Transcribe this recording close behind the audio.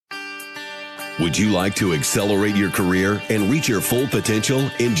Would you like to accelerate your career and reach your full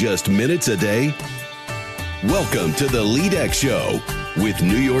potential in just minutes a day? Welcome to the LEADx Show with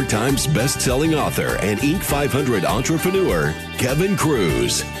New York Times best-selling author and Inc. 500 entrepreneur, Kevin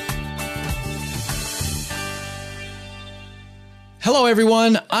Kruse. Hello,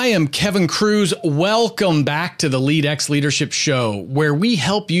 everyone. I am Kevin Kruse. Welcome back to the LEADx Leadership Show, where we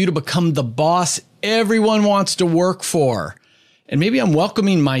help you to become the boss everyone wants to work for. And maybe I'm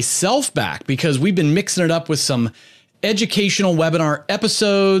welcoming myself back because we've been mixing it up with some educational webinar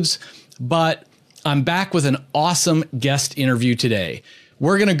episodes, but I'm back with an awesome guest interview today.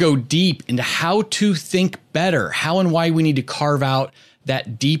 We're going to go deep into how to think better, how and why we need to carve out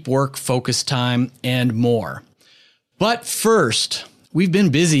that deep work focus time, and more. But first, we've been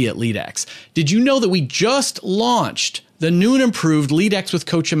busy at LEADx. Did you know that we just launched the new and improved LEADx with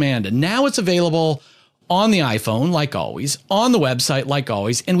Coach Amanda? Now it's available on the iPhone, like always, on the website, like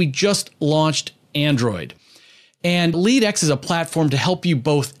always, and we just launched Android. And LEADx is a platform to help you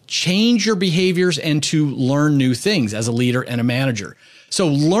both change your behaviors and to learn new things as a leader and a manager. So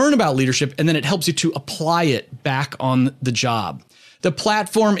learn about leadership, and then it helps you to apply it back on the job. The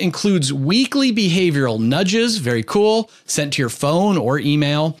platform includes weekly behavioral nudges, very cool, sent to your phone or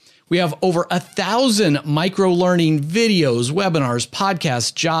email. We have over 1,000 micro-learning videos, webinars,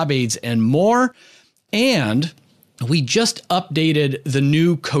 podcasts, job aids, and more. And we just updated the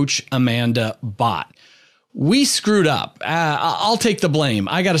new Coach Amanda bot. We screwed up. I'll take the blame.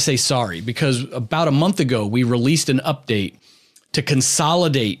 I got to say sorry because about a month ago, we released an update to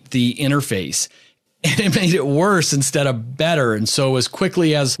consolidate the interface, and it made it worse instead of better. And so as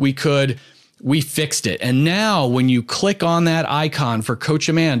quickly as we could, we fixed it. And now when you click on that icon for Coach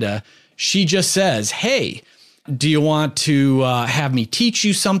Amanda, she just says, hey, do you want to have me teach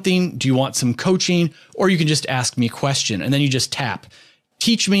you something? Do you want some coaching? Or you can just ask me a question. And then you just tap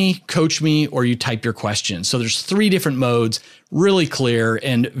teach me, coach me, or you type your question. So there's 3 different modes, really clear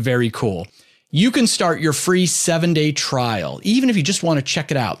and very cool. You can start your free 7-day trial, even if you just want to check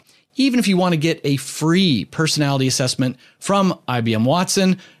it out. Even if you want to get a free personality assessment from IBM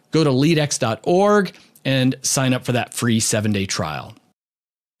Watson, go to leadx.org and sign up for that free 7-day trial.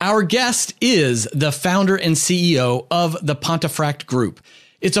 Our guest is the founder and CEO of the Pontefract Group.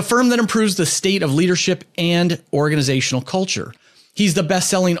 It's a firm that improves the state of leadership and organizational culture. He's the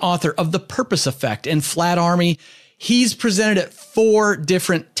best-selling author of The Purpose Effect and Flat Army. He's presented at 4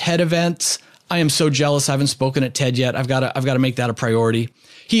 different TED events. I am so jealous I haven't spoken at TED yet. I've got to make that a priority.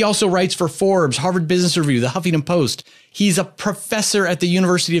 He also writes for Forbes, Harvard Business Review, the Huffington Post. He's a professor at the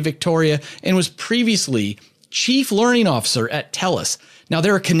University of Victoria and was previously Chief Learning Officer at TELUS. Now,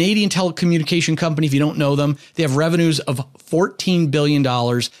 they're a Canadian telecommunication company. If you don't know them, they have revenues of $14 billion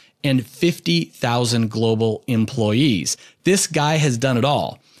and 50,000 global employees. This guy has done it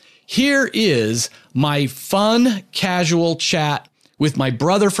all. Here is my fun, casual chat with my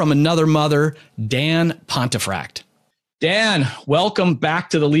brother from another mother, Dan Pontefract. Dan, welcome back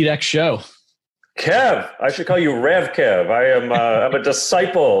to the LEADx Show. Kev, I should call you Rev Kev. I'm a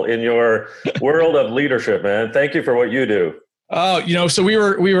disciple in your world of leadership, man. Thank you for what you do. Oh, so we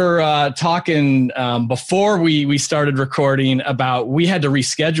were talking before we started recording about we had to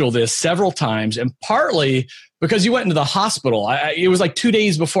reschedule this several times, and partly because you went into the hospital. It was like 2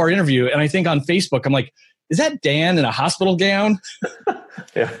 days before our interview, and I think on Facebook I'm like, is that Dan in a hospital gown?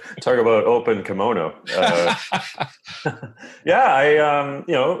 Yeah, talk about open kimono. Yeah,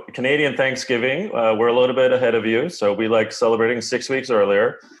 Canadian Thanksgiving. We're a little bit ahead of you, so we like celebrating 6 weeks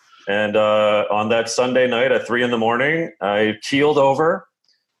earlier. And on that Sunday night at 3 a.m, I keeled over,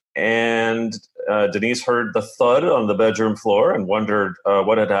 and Denise heard the thud on the bedroom floor and wondered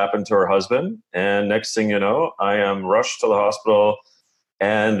what had happened to her husband. And next thing you know, I am rushed to the hospital,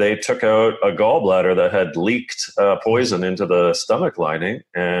 and they took out a gallbladder that had leaked poison into the stomach lining.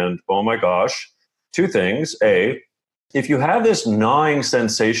 And oh my gosh, 2 things. A, if you have this gnawing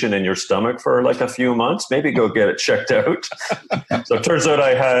sensation in your stomach for like a few months, maybe go get it checked out. So it turns out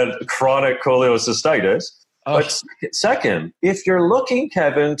I had chronic cholecystitis. Oh. But second, if you're looking,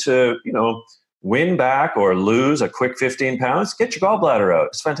 Kevin, to, win back or lose a quick 15 pounds, get your gallbladder out.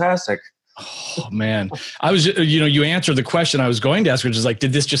 It's fantastic. Oh, man. I was, you answered the question I was going to ask, which is like,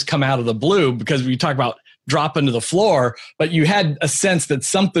 did this just come out of the blue? Because we talk about dropping to the floor, but you had a sense that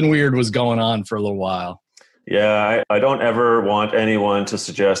something weird was going on for a little while. Yeah, I don't ever want anyone to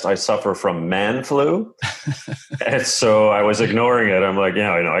suggest I suffer from man flu. And so I was ignoring it. I'm like,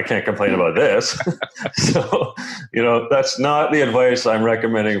 yeah, I can't complain about this. So, that's not the advice I'm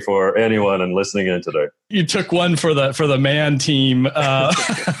recommending for anyone and listening in today. You took one for the man team.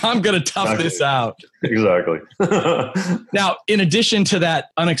 I'm going to tough this out. Exactly. Now, in addition to that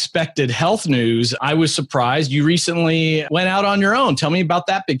unexpected health news, I was surprised you recently went out on your own. Tell me about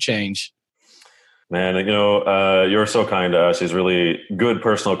that big change. Man, you're so kind to ask these really good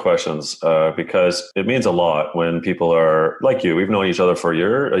personal questions because it means a lot when people are like you. We've known each other for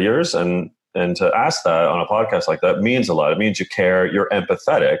years, and to ask that on a podcast like that means a lot. It means you care, you're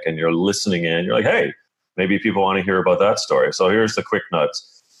empathetic, and you're listening in. You're like, hey, maybe people want to hear about that story. So here's the quick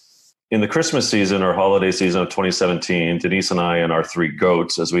nuts. In the Christmas season or holiday season of 2017, Denise and I and our three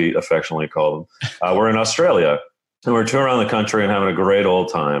goats, as we affectionately call them, we're in Australia. And we're touring around the country and having a great old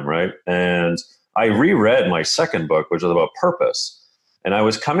time, right? And I reread my second book, which was about purpose. And I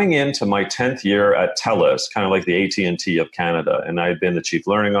was coming into my 10th year at TELUS, kind of like the AT&T of Canada. And I had been the chief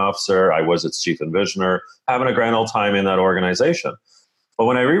learning officer. I was its chief envisioner, having a grand old time in that organization. But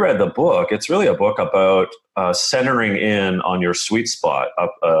when I reread the book, it's really a book about centering in on your sweet spot,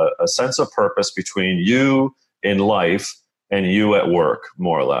 a sense of purpose between you in life and you at work,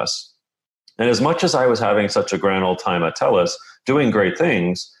 more or less. And as much as I was having such a grand old time at TELUS, doing great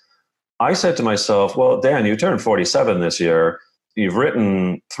things, I said to myself, well, Dan, you turned 47 this year. You've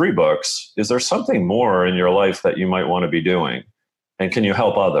written 3 books. Is there something more in your life that you might want to be doing? And can you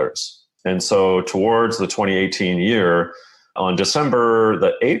help others? And so towards the 2018 year, on December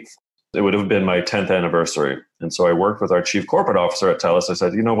the 8th, it would have been my 10th anniversary. And so I worked with our chief corporate officer at TELUS. I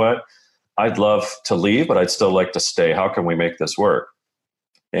said, you know what? I'd love to leave, but I'd still like to stay. How can we make this work?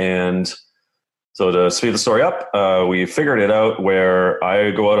 And so to speed the story up, we figured it out where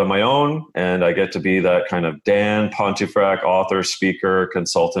I go out on my own and I get to be that kind of Dan Pontefract, author, speaker,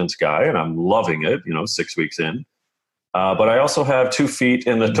 consultant guy. And I'm loving it, 6 weeks in. But I also have 2 feet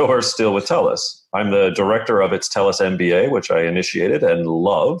in the door still with TELUS. I'm the director of its TELUS MBA, which I initiated and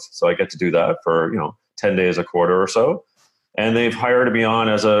love. So I get to do that for, 10 days a quarter or so. And they've hired me on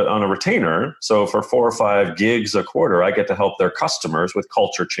on a retainer. So for 4 or 5 gigs a quarter, I get to help their customers with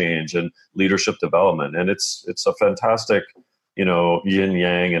culture change and leadership development. And it's a fantastic, yin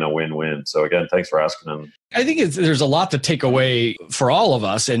yang and a win-win. So again, thanks for asking. I think there's a lot to take away for all of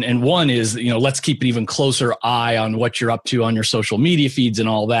us. And one is, let's keep an even closer eye on what you're up to on your social media feeds and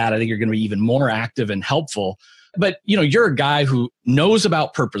all that. I think you're going to be even more active and helpful. But, you're a guy who knows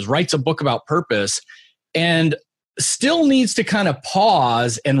about purpose, writes a book about purpose, and still needs to kind of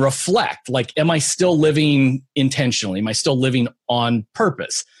pause and reflect. Like, am I still living intentionally? Am I still living on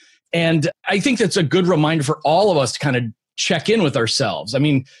purpose? And I think that's a good reminder for all of us to kind of check in with ourselves. I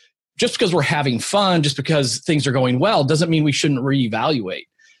mean, just because we're having fun, just because things are going well, doesn't mean we shouldn't reevaluate.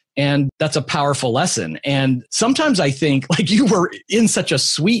 And that's a powerful lesson. And sometimes I think, like, you were in such a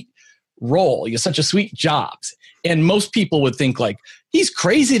sweet role, you have such a sweet job. And most people would think, like, he's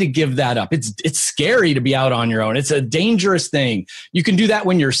crazy to give that up. It's scary to be out on your own. It's a dangerous thing. You can do that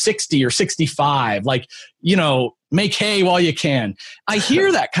when you're 60 or 65, like, make hay while you can. I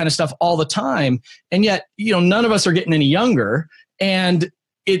hear that kind of stuff all the time. And yet, none of us are getting any younger. And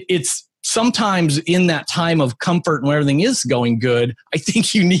it's sometimes in that time of comfort and everything is going good, I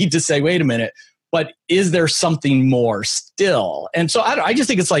think you need to say, wait a minute, but is there something more still? And so I just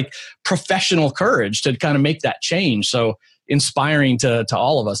think it's like professional courage to kind of make that change. So inspiring to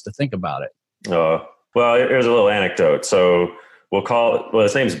all of us to think about it. Well, here's a little anecdote. So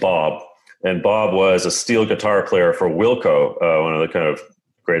his name's Bob. And Bob was a steel guitar player for Wilco, one of the kind of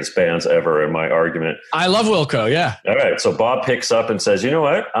greatest bands ever in my argument. I love Wilco, yeah. All right. So Bob picks up and says, you know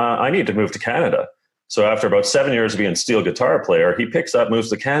what? I need to move to Canada. So after about 7 years of being a steel guitar player, he picks up, moves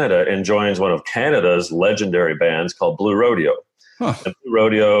to Canada, and joins one of Canada's legendary bands called Blue Rodeo. Huh. And Blue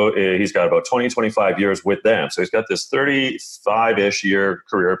Rodeo, he's got about 20, 25 years with them. So he's got this 35-ish year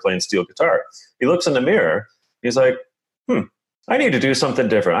career playing steel guitar. He looks in the mirror. He's like, I need to do something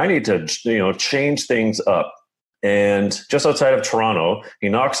different. I need to, change things up. And just outside of Toronto, he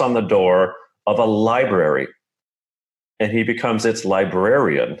knocks on the door of a library. And he becomes its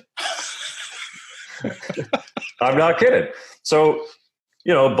librarian. I'm not kidding. So,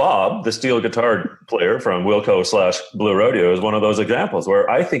 Bob, the steel guitar player from Wilco/Blue Rodeo, is one of those examples where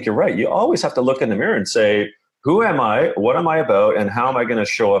I think you're right. You always have to look in the mirror and say, who am I? What am I about? And how am I going to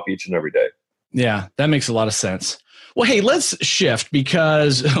show up each and every day? Yeah, that makes a lot of sense. Well, hey, let's shift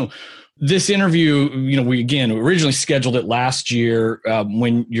because This interview, we originally scheduled it last year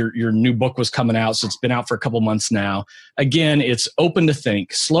when your new book was coming out. So it's been out for a couple months now. Again, it's open to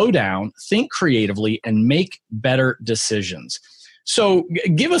think, slow down, think creatively, and make better decisions. So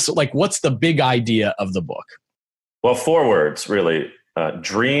give us what's the big idea of the book? Well, 4 words, really.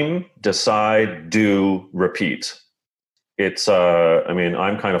 Dream, decide, do, repeat. It's,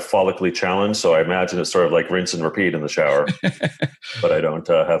 I'm kind of follically challenged, so I imagine it's sort of like rinse and repeat in the shower, but I don't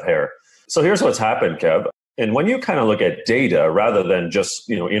have hair. So here's what's happened, Kev. And when you kind of look at data rather than just,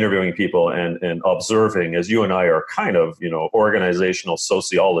 interviewing people and observing, as you and I are kind of, organizational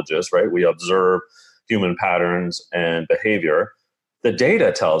sociologists, right? We observe human patterns and behavior. The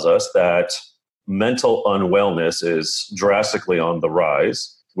data tells us that mental unwellness is drastically on the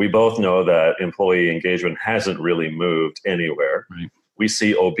rise. We both know that employee engagement hasn't really moved anywhere. Right. We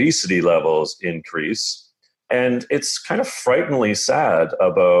see obesity levels increase. And it's kind of frighteningly sad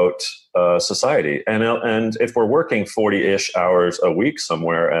about society. And if we're working 40-ish hours a week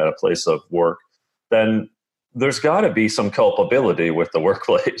somewhere at a place of work, then there's got to be some culpability with the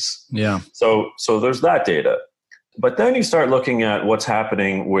workplace. Yeah. So there's that data. But then you start looking at what's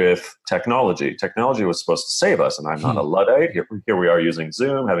happening with technology. Technology was supposed to save us, and I'm not a Luddite. Here we are using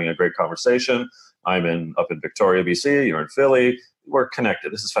Zoom, having a great conversation. I'm up in Victoria, BC. You're in Philly. We're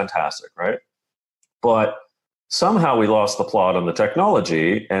connected. This is fantastic, right? But somehow we lost the plot on the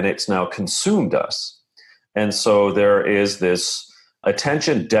technology, and it's now consumed us. And so there is this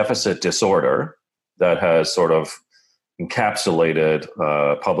attention deficit disorder that has sort of encapsulated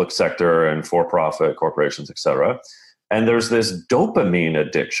public sector and for-profit corporations, et cetera. And there's this dopamine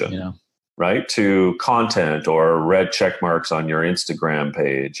addiction, right, to content or red check marks on your Instagram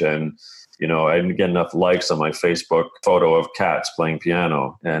page. And, I didn't get enough likes on my Facebook photo of cats playing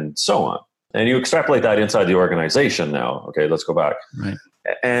piano and so on. And you extrapolate that inside the organization now. Okay, let's go back. Right.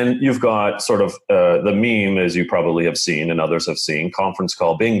 And you've got sort of the meme, as you probably have seen and others have seen, conference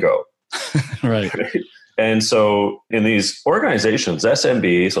call bingo. Right. And so in these organizations,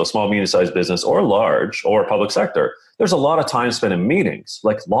 SMB, so small, medium-sized business, or large, or public sector, there's a lot of time spent in meetings,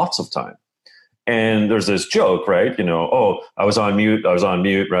 like lots of time. And there's this joke, right? I was on mute,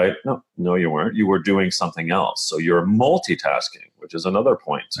 right? No, you weren't. You were doing something else. So you're multitasking, which is another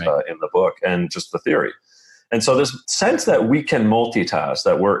point in the book, and just the theory. And so this sense that we can multitask,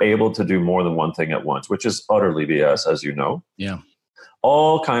 that we're able to do more than one thing at once, which is utterly BS, as you know. Yeah.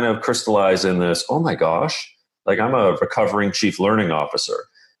 All kind of crystallize in this, oh my gosh, I'm a recovering chief learning officer.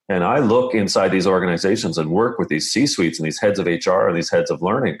 And I look inside these organizations and work with these C-suites and these heads of HR and these heads of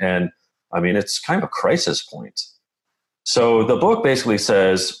learning. And it's kind of a crisis point. So the book basically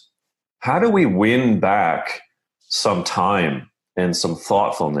says, how do we win back some time and some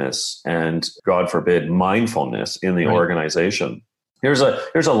thoughtfulness and, God forbid, mindfulness in the organization? Here's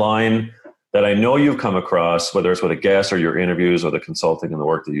a line that I know you've come across, whether it's with a guest or your interviews or the consulting and the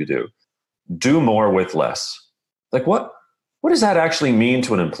work that you do. Do more with less. What does that actually mean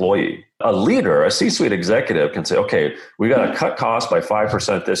to an employee? A leader, a C-suite executive can say, okay, we got to cut costs by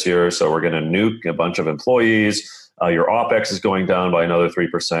 5% this year, so we're going to nuke a bunch of employees. Your OPEX is going down by another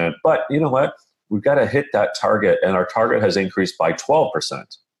 3%. But you know what? We've got to hit that target, and our target has increased by 12%.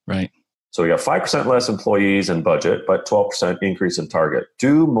 Right. So we got 5% less employees in budget, but 12% increase in target.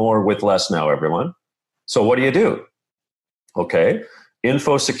 Do more with less now, everyone. So what do? Okay.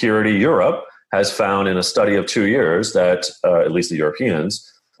 Info Security Europe has found in a study of 2 years that at least the Europeans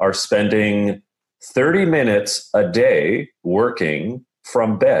are spending 30 minutes a day working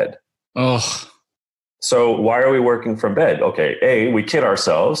from bed. Oh. So why are we working from bed? Okay, we kid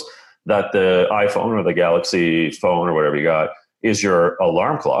ourselves that the iPhone or the Galaxy phone or whatever you got is your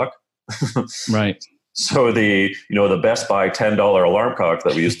alarm clock. Right. So the Best Buy $10 alarm clock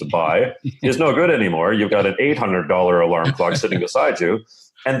that we used to buy is no good anymore. You've got an $800 alarm clock sitting beside you.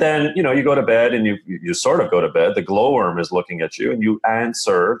 And then, you go to bed and you sort of go to bed. The glowworm is looking at you and you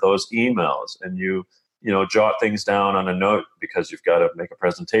answer those emails and you jot things down on a note because you've got to make a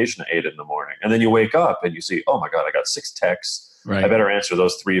presentation at 8 in the morning. And then you wake up and you see, oh my God, I got 6 texts. Right. I better answer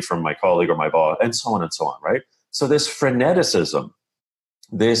those 3 from my colleague or my boss, and so on, right? So this freneticism,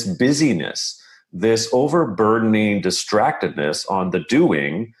 this busyness, this overburdening distractedness on the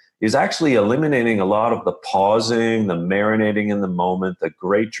doing is actually eliminating a lot of the pausing, the marinating in the moment, the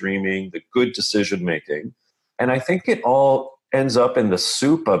great dreaming, the good decision making. And I think it all ends up in the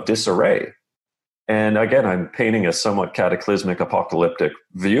soup of disarray. And again, I'm painting a somewhat cataclysmic, apocalyptic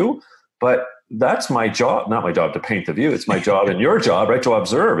view, but that's my job, not my job to paint the view. It's my job and your job, right, to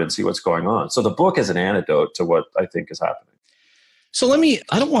observe and see what's going on. So the book is an antidote to what I think is happening. So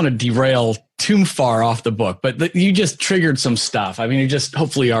I don't want to derail too far off the book, but you just triggered some stuff. I mean,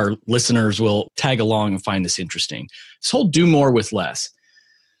 hopefully our listeners will tag along and find this interesting. This whole do more with less.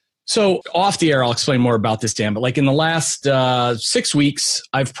 So off the air, I'll explain more about this, Dan, but like in the last 6 weeks,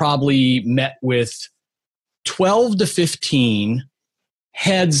 I've probably met with 12 to 15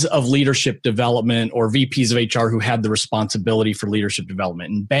 heads of leadership development or VPs of HR who had the responsibility for leadership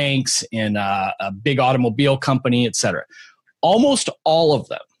development in banks, in a big automobile company, et cetera. Almost all of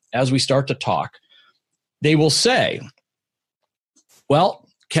them, as we start to talk, they will say, well,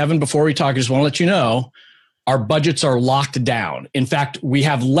 Kevin, before we talk, I just want to let you know, our budgets are locked down. In fact, we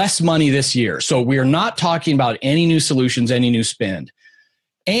have less money this year. So we are not talking about any new solutions, any new spend.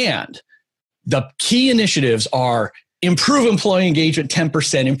 And the key initiatives are improve employee engagement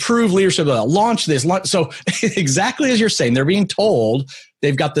 10%, improve leadership, launch this. So exactly as you're saying, they're being told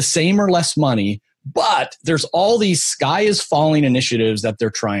they've got the same or less money, but there's all these sky is falling initiatives that they're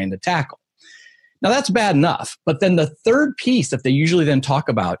trying to tackle. Now that's bad enough. But then the third piece that they usually then talk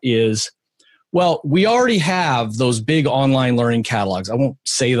about is, well, we already have those big online learning catalogs. I won't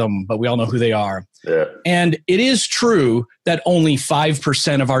say them, but we all know who they are. Yeah. And it is true that only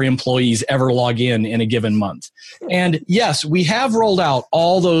 5% of our employees ever log in a given month. And yes, we have rolled out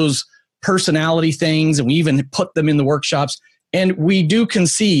all those personality things, and we even put them in the workshops. And we do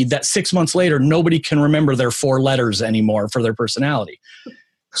concede that 6 months later, nobody can remember their 4 letters anymore for their personality.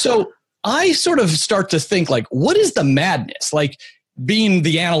 So I sort of start to think, like, what is the madness? Like, being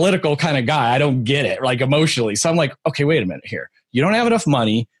the analytical kind of guy, I don't get it, like emotionally. So I'm like, okay, wait a minute here. You don't have enough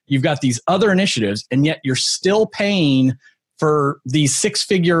money. You've got these other initiatives, and yet you're still paying for these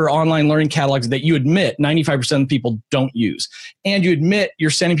 6-figure online learning catalogs that you admit 95% of people don't use. And you admit you're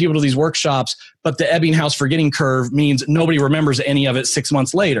sending people to these workshops, but the Ebbinghaus forgetting curve means nobody remembers any of it 6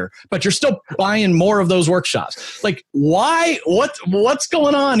 months later. But you're still buying more of those workshops. Like, why? What's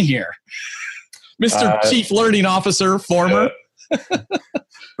going on here? Mr. Chief Learning Officer, former.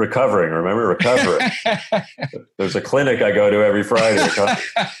 Recovering. There's a clinic I go to every Friday.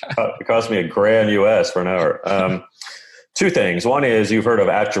 It costs me $1,000 US for an hour. 2 things. One is, you've heard of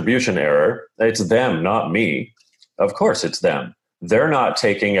attribution error. It's them, not me. Of course it's them. They're not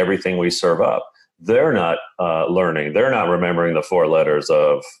taking everything we serve up. They're not learning. They're not remembering the 4 letters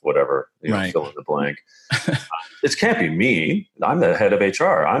of whatever, right. Fill in the blank. It can't be me. I'm the head of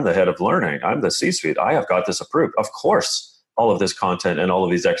HR. I'm the head of learning. I'm the C-suite. I have got this approved. Of course, all of this content and all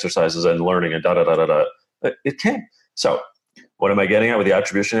of these exercises and learning and da-da-da-da-da. It can't. So what am I getting at with the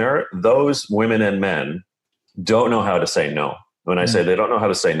attribution error? Those women and men don't know how to say no. When I say they don't know how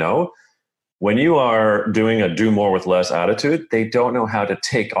to say no, when you are doing a do more with less attitude, they don't know how to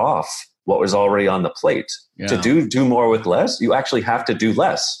take off what was already on the plate. Yeah. To do more with less, you actually have to do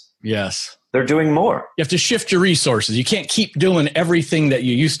less. Yes. They're doing more. You have to shift your resources. You can't keep doing everything that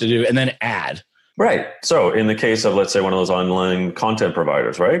you used to do and then add. Right. So in the case of, let's say, one of those online content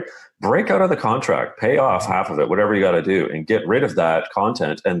providers, right? Break out of the contract, pay off half of it, whatever you got to do, and get rid of that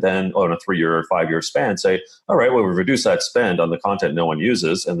content. And then on a 3-year or 5-year span, say, all right, well, we've reduced that spend on the content no one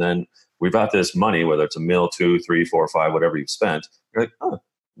uses. And then we've got this money, whether it's $1 million, 2, 3, 4, 5, whatever you've spent. You're like, oh,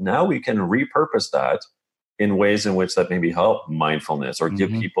 now we can repurpose that in ways in which that maybe help mindfulness or give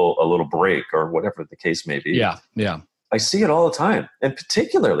people a little break or whatever the case may be. Yeah. Yeah. I see it all the time. And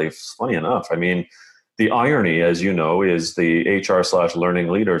particularly, funny enough, I mean, the irony, as you know, is the HR/learning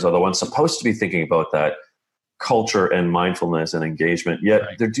leaders are the ones supposed to be thinking about that culture and mindfulness and engagement. Yet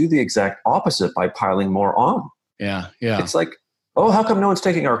they do the exact opposite by piling more on. Yeah. Yeah. It's like, oh, how come no one's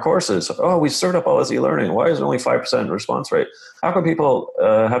taking our courses? Oh, we served up all this e-learning. Why is it only 5% response rate? How come people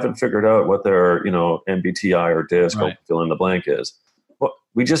haven't figured out what their, MBTI or DISC or fill in the blank is? Well,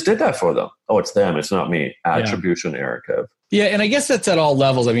 we just did that for them. Oh, it's them. It's not me. Attribution error, Kev. Yeah, and I guess that's at all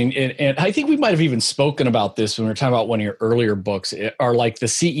levels. I mean, and I think we might have even spoken about this when we were talking about one of your earlier books, are like the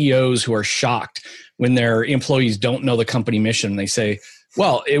CEOs who are shocked when their employees don't know the company mission. They say,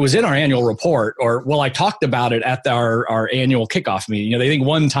 well, it was in our annual report, or, well, I talked about it at our annual kickoff meeting. They think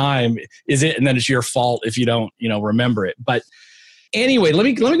one time is it, and then it's your fault if you don't, remember it. But anyway, let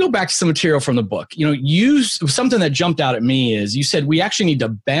me go back to some material from the book. Something that jumped out at me is you said we actually need to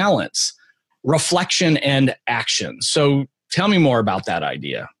balance reflection and action. So tell me more about that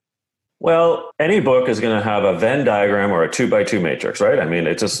idea. Well, any book is going to have a Venn diagram or a 2x2 matrix, right? I mean,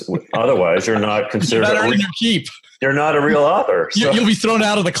 it just, otherwise you're not considered you're not earning your keep. You're not a real author. So, you'll be thrown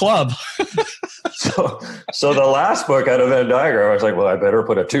out of the club. so the last book had a Venn diagram. I was like, well, I better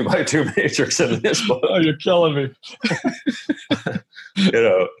put a 2x2 matrix in this book. Oh, you're killing me.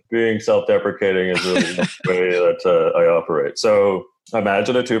 Being self-deprecating is really the way that I operate. So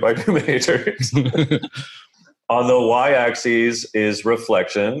imagine a 2x2 matrix. On the y-axis is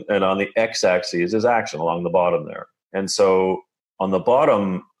reflection, and on the x-axis is action along the bottom there. And so on the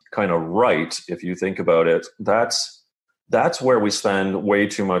bottom kind of right, if you think about it, that's where we spend way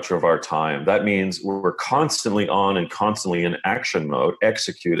too much of our time. That means we're constantly on and constantly in action mode,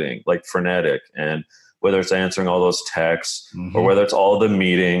 executing like frenetic, and whether it's answering all those texts or whether it's all the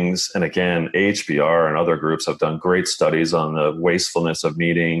meetings. And again, HBR and other groups have done great studies on the wastefulness of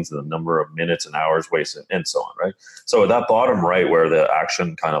meetings, the number of minutes and hours wasted, and so on, right? So that bottom right where the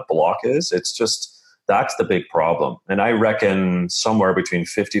action kind of block is, it's just, that's the big problem. And I reckon somewhere between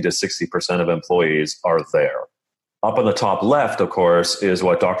 50 to 60% of employees are there. Up on the top left, of course, is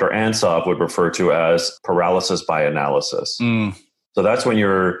what Dr. Ansov would refer to as paralysis by analysis. So that's when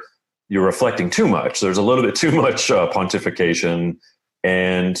you're reflecting too much. There's a little bit too much pontification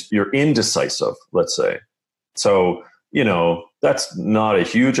and you're indecisive, let's say. So, that's not a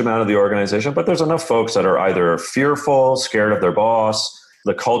huge amount of the organization, but there's enough folks that are either fearful, scared of their boss.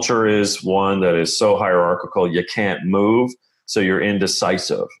 The culture is one that is so hierarchical, you can't move. So you're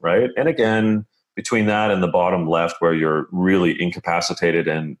indecisive, right? And again, between that and the bottom left where you're really incapacitated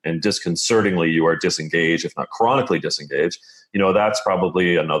and disconcertingly you are disengaged, if not chronically disengaged, that's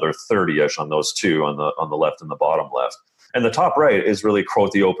probably another 30-ish on those two on the left and the bottom left. And the top right is really,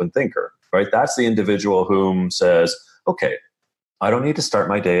 quote, the open thinker, right? That's the individual whom says, okay, I don't need to start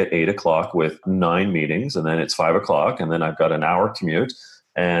my day at 8 o'clock with 9 meetings, and then it's 5 o'clock, and then I've got an hour commute,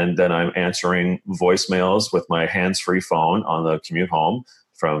 and then I'm answering voicemails with my hands-free phone on the commute home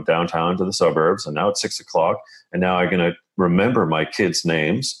from downtown to the suburbs, and now it's 6 o'clock, and now I'm going to remember my kids'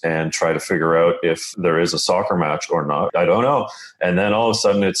 names and try to figure out if there is a soccer match or not. I don't know. And then all of a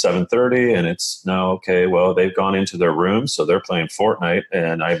sudden it's 7:30, and it's now, okay, well, they've gone into their rooms, so they're playing Fortnite,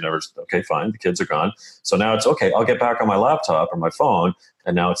 and okay, fine, the kids are gone. So now it's, okay, I'll get back on my laptop or my phone,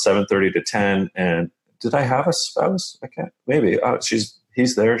 and now it's 7:30 to 10, and did I have a spouse? I can't, maybe.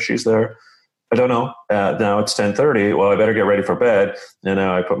 He's there, she's there. I don't know. Now it's 10:30. Well, I better get ready for bed. And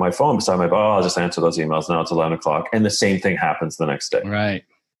now I put my phone beside my bed. Oh, I'll just answer those emails. Now it's 11 o'clock. And the same thing happens the next day. Right.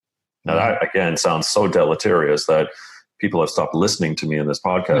 Now that, again, sounds so deleterious that people have stopped listening to me in this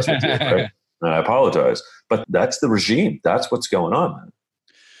podcast with you. Right? And I apologize. But that's the regime. That's what's going on, man.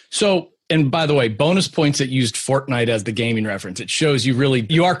 So, and by the way, bonus points that used Fortnite as the gaming reference. It shows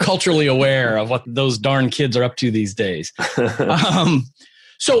you are culturally aware of what those darn kids are up to these days.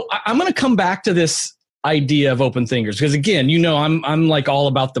 So I'm going to come back to this idea of open thinkers because, again, I'm like all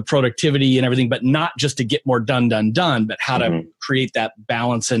about the productivity and everything, but not just to get more done, but how to create that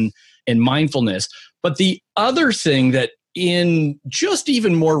balance and mindfulness. But the other thing that in just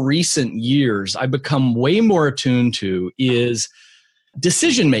even more recent years, I've become way more attuned to is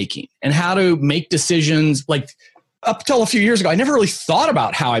decision making and how to make decisions. Like up till a few years ago, I never really thought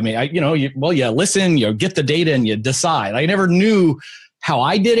about how I made. You listen, get the data, and you decide. I never knew how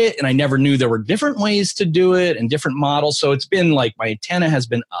I did it, and I never knew there were different ways to do it and different models. So it's been like my antenna has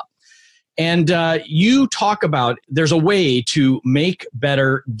been up. And you talk about there's a way to make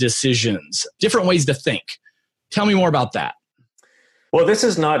better decisions, different ways to think. Tell me more about that. Well, this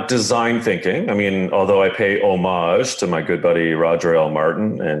is not design thinking. I mean, although I pay homage to my good buddy Roger L.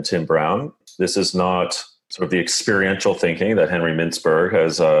 Martin and Tim Brown, this is not sort of the experiential thinking that Henry Mintzberg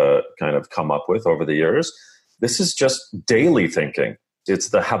has kind of come up with over the years. This is just daily thinking. It's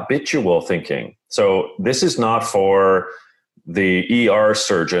the habitual thinking. So this is not for the ER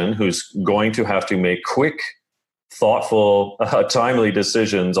surgeon who's going to have to make quick, thoughtful, timely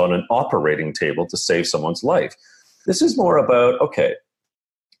decisions on an operating table to save someone's life. This is more about, okay,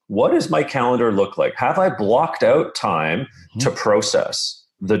 what does my calendar look like? Have I blocked out time to process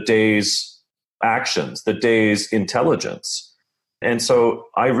the day's actions, the day's intelligence? And so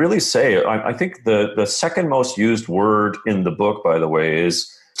I really say, I think the second most used word in the book, by the way,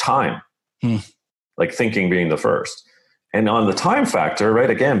 is time, like thinking being the first. And on the time factor,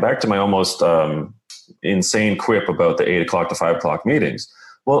 right, again, back to my almost insane quip about the 8 o'clock to 5 o'clock meetings.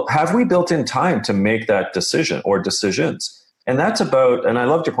 Well, have we built in time to make that decision or decisions? And that's about, and I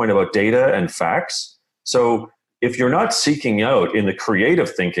loved your point about data and facts. So if you're not seeking out in the creative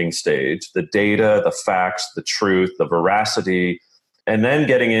thinking stage, the data, the facts, the truth, the veracity, and then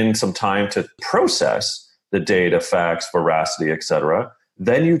getting in some time to process the data, facts, veracity, etc.,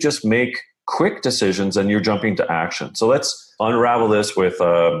 then you just make quick decisions and you're jumping to action. So let's unravel this with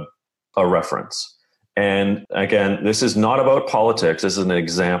a reference. And again, this is not about politics. This is an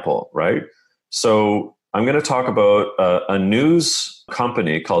example, right? So I'm going to talk about a news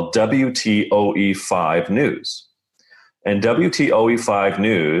company called WTOE5 News. And WTOE5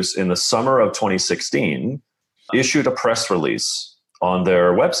 News in the summer of 2016 issued a press release on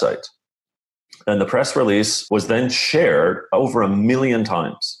their website. And the press release was then shared over 1 million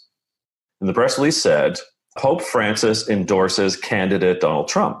times. And the press release said, Pope Francis endorses candidate Donald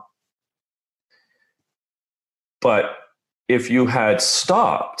Trump. But if you had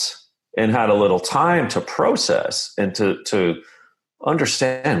stopped and had a little time to process and to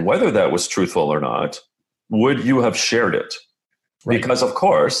understand whether that was truthful or not, would you have shared it? Right. Because, of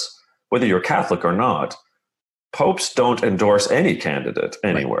course, whether you're Catholic or not, popes don't endorse any candidate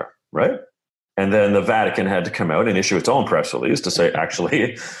anywhere, right? And then the Vatican had to come out and issue its own press release to say,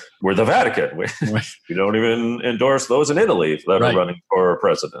 actually, we're the Vatican. We don't even endorse those in Italy that are running for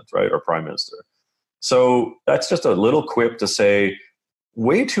president, right, or prime minister. So that's just a little quip to say,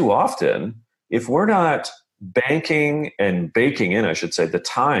 way too often, if we're not banking and baking in, I should say, the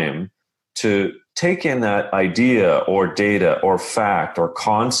time to take in that idea or data or fact or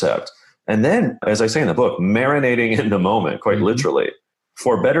concept, and then, as I say in the book, marinating in the moment, quite literally,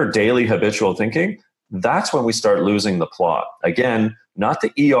 for better daily habitual thinking, that's when we start losing the plot. Again, not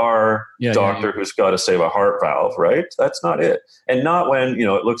the ER doctor who's got to save a heart valve, right? That's not it. And not when,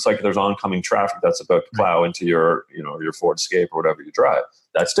 it looks like there's oncoming traffic that's about to plow into your Ford Escape or whatever you drive.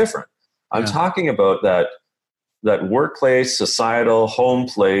 That's different. I'm talking about that workplace, societal, home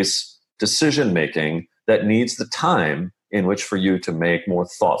place decision-making that needs the time in which for you to make more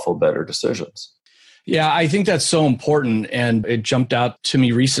thoughtful, better decisions. Yeah, I think that's so important. And it jumped out to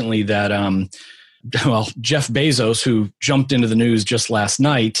me recently that, Jeff Bezos, who jumped into the news just last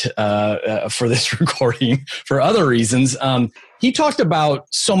night for this recording for other reasons, he talked about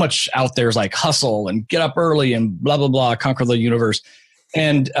so much out there is like hustle and get up early and blah, blah, blah, conquer the universe.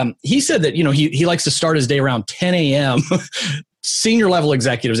 And he said that, he likes to start his day around 10 a.m. Senior level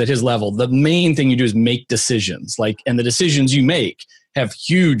executives at his level, the main thing you do is make decisions, and the decisions you make have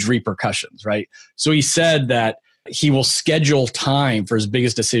huge repercussions, right? So he said that he will schedule time for his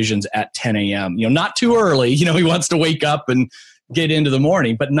biggest decisions at 10 a.m. Not too early. He wants to wake up and get into the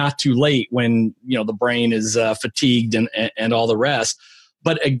morning, but not too late when, the brain is fatigued and all the rest.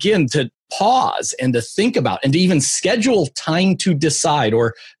 But again, to pause and to think about and to even schedule time to decide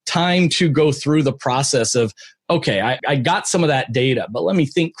or time to go through the process of, okay, I got some of that data, but let me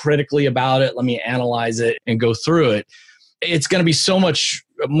think critically about it. Let me analyze it and go through it. It's going to be so much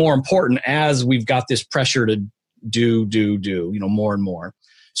more important as we've got this pressure to do, more and more.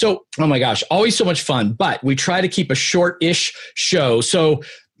 So, oh my gosh, always so much fun, but we try to keep a short-ish show. So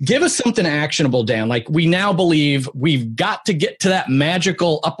give us something actionable, Dan. We now believe we've got to get to that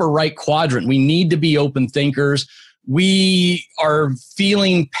magical upper right quadrant. We need to be open thinkers. We are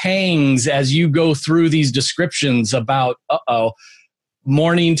feeling pangs as you go through these descriptions about,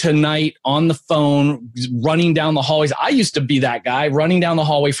 morning to night on the phone, running down the hallways. I used to be that guy running down the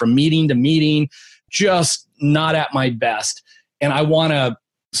hallway from meeting to meeting, just not at my best. And I want to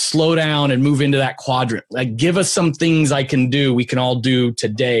slow down and move into that quadrant. Give us some things we can all do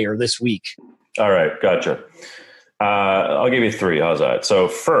today or this week. All right. Gotcha. I'll give you 3. How's that? So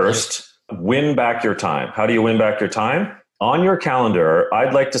first, win back your time. How do you win back your time? On your calendar,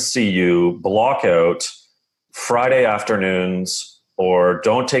 I'd like to see you block out Friday afternoons, or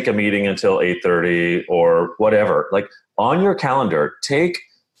don't take a meeting until 8:30 or whatever. On your calendar, take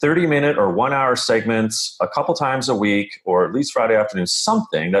 30-minute or 1-hour segments a couple times a week, or at least Friday afternoon,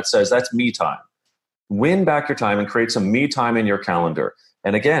 something that says that's me time. Win back your time and create some me time in your calendar.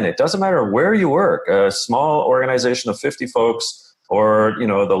 And again, it doesn't matter where you work, a small organization of 50 folks or,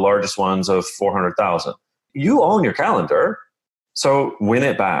 the largest ones of 400,000. You own your calendar, so win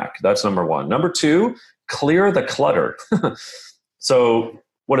it back. That's number 1. Number 2, clear the clutter. So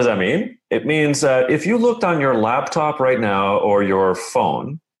what does that mean? It means that if you looked on your laptop right now or your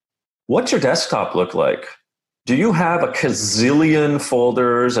phone, what's your desktop look like? Do you have a gazillion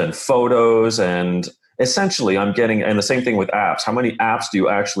folders and photos? And essentially, and the same thing with apps. How many apps do you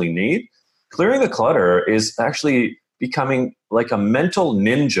actually need? Clearing the clutter is actually becoming like a mental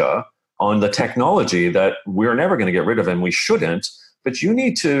ninja on the technology that we're never going to get rid of, and we shouldn't. But you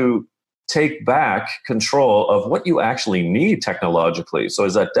need to take back control of what you actually need technologically. So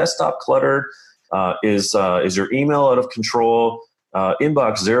is that desktop cluttered? Is your email out of control?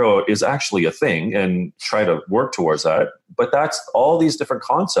 Inbox zero is actually a thing, and try to work towards that. But that's all these different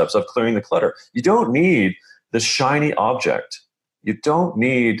concepts of clearing the clutter. You don't need the shiny object. You don't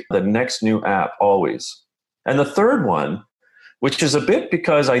need the next new app always. And the third one, which is a bit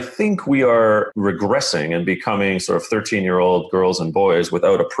because I think we are regressing and becoming sort of 13-year-old girls and boys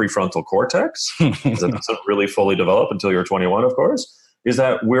without a prefrontal cortex, because it doesn't really fully develop until you're 21, of course, is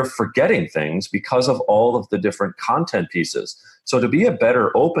that we're forgetting things because of all of the different content pieces. So to be a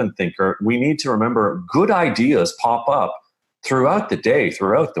better open thinker, we need to remember good ideas pop up throughout the day,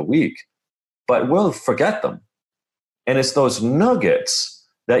 throughout the week. but we'll forget them. And it's those nuggets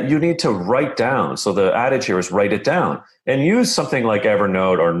that you need to write down. So the adage here is write it down and use something like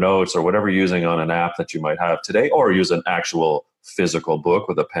Evernote or Notes or whatever you're using on an app that you might have today, or use an actual physical book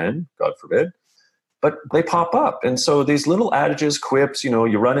with a pen, God forbid. But they pop up. And so these little adages, quips,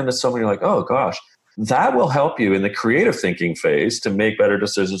 you run into someone, you're like, oh gosh, that will help you in the creative thinking phase to make better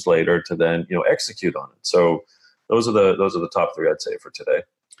decisions later to then, execute on it. So those are the top three I'd say for today.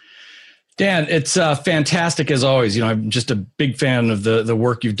 Dan, it's fantastic as always. I'm just a big fan of the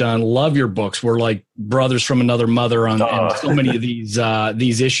work you've done. Love your books. We're like brothers from another mother on so many of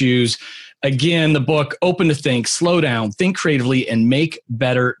these issues. Again, the book, Open to Think, Slow Down, Think Creatively, and Make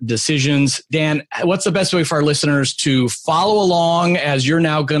Better Decisions. Dan, what's the best way for our listeners to follow along as you're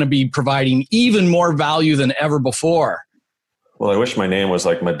now going to be providing even more value than ever before? Well, I wish my name was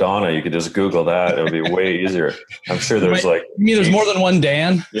like Madonna. You could just Google that. It would be way easier. I'm sure there's You mean there's more than one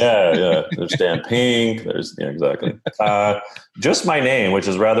Dan? Yeah. There's Dan Pink. Exactly. Just my name, which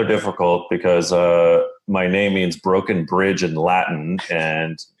is rather difficult because my name means broken bridge in Latin,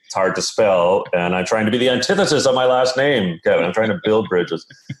 and it's hard to spell. And I'm trying to be the antithesis of my last name, Kevin. I'm trying to build bridges.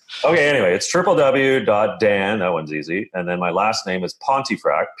 Okay, anyway, it's www.dan. That one's easy. And then my last name is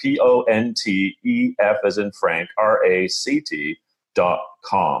Pontefract, Pontef as in Frank, RACT.com.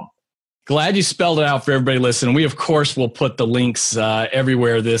 Glad you spelled it out for everybody listening. We, of course, will put the links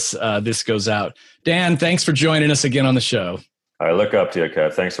everywhere this goes out. Dan, thanks for joining us again on the show. I look up to you,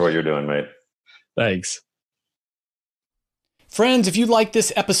 Kev. Thanks for what you're doing, mate. Thanks. Friends, if you like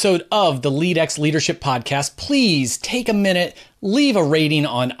this episode of the LEADx Leadership Podcast, please take a minute, leave a rating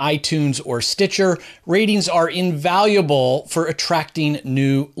on iTunes or Stitcher. Ratings are invaluable for attracting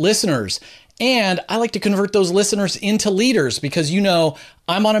new listeners. And I like to convert those listeners into leaders because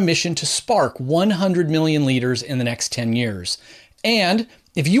I'm on a mission to spark 100 million leaders in the next 10 years. And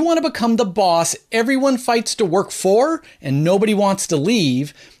if you want to become the boss everyone fights to work for and nobody wants to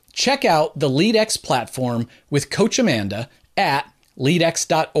leave, check out the LEADx platform with Coach Amanda at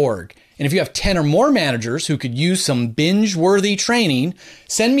leadx.org. And if you have 10 or more managers who could use some binge-worthy training,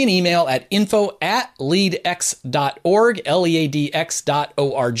 send me an email at info@leadx.org,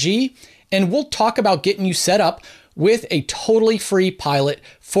 LEADX.org, and we'll talk about getting you set up with a totally free pilot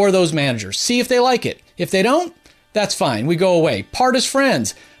for those managers. See if they like it. If they don't, that's fine. We go away. Part as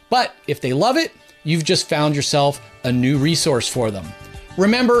friends. But if they love it, you've just found yourself a new resource for them.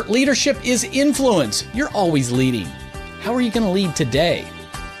 Remember, leadership is influence. You're always leading. How are you going to lead today?